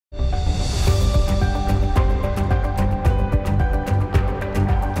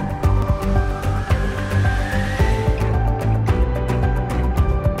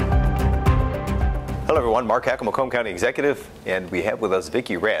everyone. Mark Hackle, Macomb County Executive, and we have with us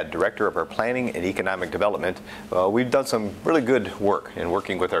Vicki Rad, Director of our Planning and Economic Development. We've done some really good work in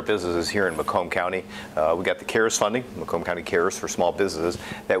working with our businesses here in Macomb County. We got the CARES funding, Macomb County CARES for small businesses,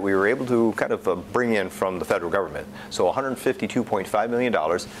 that we were able to kind of bring in from the federal government. So $152.5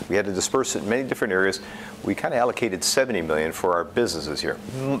 million. We had to disperse it in many different areas. We kind of allocated $70 million for our businesses here,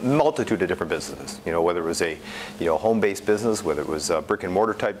 multitude of different businesses. You know, whether it was a home-based business, whether it was a brick and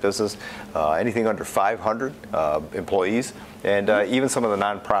mortar type business, anything under 500 employees, and even some of the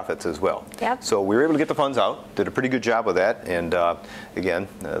nonprofits as well. Yep. So we were able to get the funds out, did a pretty good job with that, and again,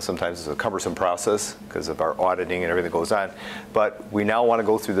 sometimes it's a cumbersome process because of our auditing and everything that goes on, but we now want to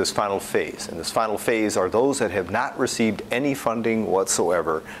go through this final phase, and this final phase are those that have not received any funding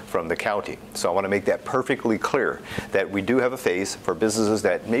whatsoever from the county. So I want to make that perfectly clear that we do have a phase for businesses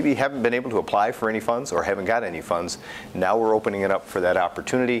that maybe haven't been able to apply for any funds or haven't got any funds. Now we're opening it up for that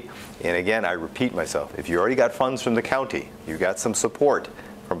opportunity, and again, I repeat myself, if you already got funds from the county, you got some support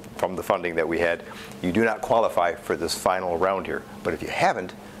from the funding that we had, you do not qualify for this final round here. But if you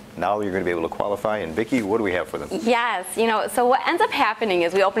haven't, now you're going to be able to qualify. And Vicki, what do we have for them? Yes, so what ends up happening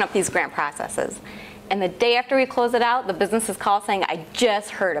is we open up these grant processes. And the day after we close it out, the businesses call saying, I just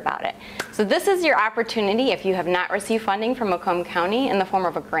heard about it. So this is your opportunity if you have not received funding from Macomb County in the form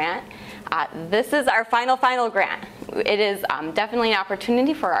of a grant. This is our final grant. It is definitely an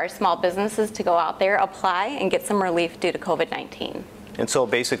opportunity for our small businesses to go out there, apply, and get some relief due to COVID-19. And so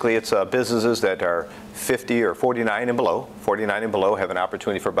basically it's businesses that are 50 or 49 and below. 49 and below have an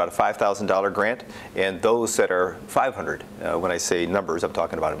opportunity for about a $5,000 grant, and those that are 500, when I say numbers, I'm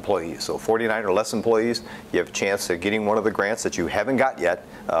talking about employees. So 49 or less employees, you have a chance at getting one of the grants that you haven't got yet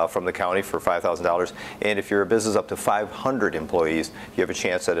from the county for $5,000. And if you're a business up to 500 employees, you have a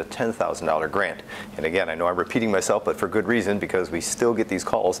chance at a $10,000 grant. And again, I know I'm repeating myself, but for good reason, because we still get these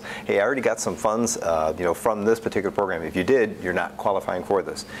calls. Hey, I already got some funds, from this particular program. If you did, you're not qualifying for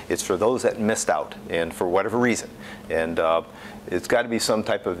this. It's for those that missed out, and for whatever reason. And it's got to be some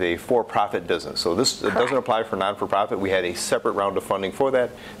type of a for-profit business. So this doesn't apply for non-for-profit. We had a separate round of funding for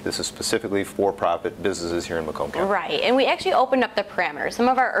that. This is specifically for-profit businesses here in Macomb County. Right, and we actually opened up the parameters. Some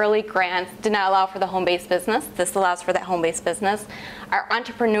of our early grants did not allow for the home-based business. This allows for that home-based business. Our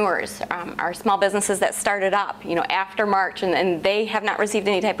entrepreneurs, our small businesses that started up, after March, and they have not received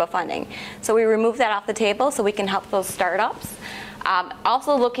any type of funding. So we removed that off the table so we can help those startups.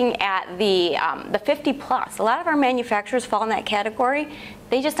 Also looking at the 50 plus, a lot of our manufacturers fall in that category.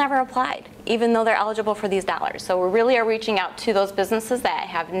 They just never applied, even though they're eligible for these dollars. So we really are reaching out to those businesses that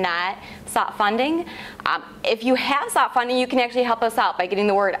have not sought funding. If you have sought funding, you can actually help us out by getting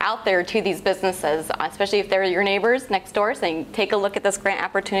the word out there to these businesses, especially if they're your neighbors next door, saying, take a look at this grant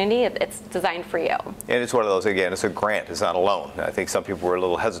opportunity. It's designed for you. And it's one of those, again, it's a grant, it's not a loan. I think some people were a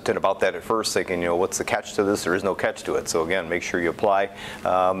little hesitant about that at first, thinking, what's the catch to this? There is no catch to it. So again, make sure you apply.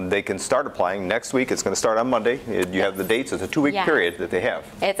 They can start applying next week. It's going to start on Monday. You have the dates. It's a 2-week period that they have.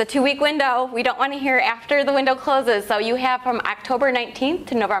 It's a 2-week window. We don't want to hear after the window closes. So you have from October 19th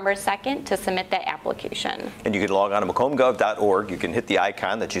to November 2nd to submit that application. And you can log on to macombgov.org. You can hit the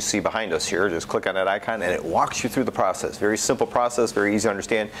icon that you see behind us here. Just click on that icon and it walks you through the process. Very simple process, very easy to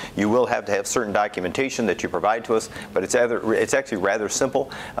understand. You will have to have certain documentation that you provide to us, but it's actually rather simple.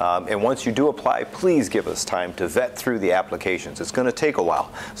 And once you do apply, please give us time to vet through the applications. It's going to take a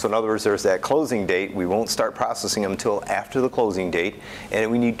while. So in other words, there's that closing date. We won't start processing them until after the closing date, and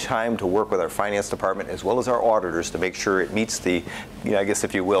we need time to work with our finance department as well as our auditors to make sure it meets the, I guess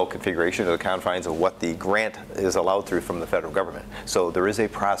if you will, configuration of the confines of what the grant is allowed through from the federal government. So there is a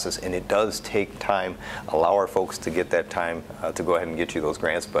process, and it does take time. Allow our folks to get that time to go ahead and get you those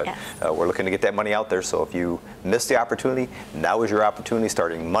grants, but we're looking to get that money out there. So if you missed the opportunity, now is your opportunity.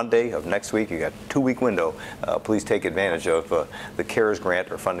 Starting Monday of next week, you got a 2-week window. Please take advantage of the CARES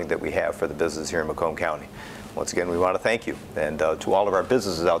grant or funding that we have for the business here in Macomb County. Once again, we want to thank you, and to all of our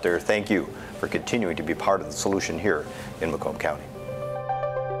businesses out there, thank you for continuing to be part of the solution here in Macomb County.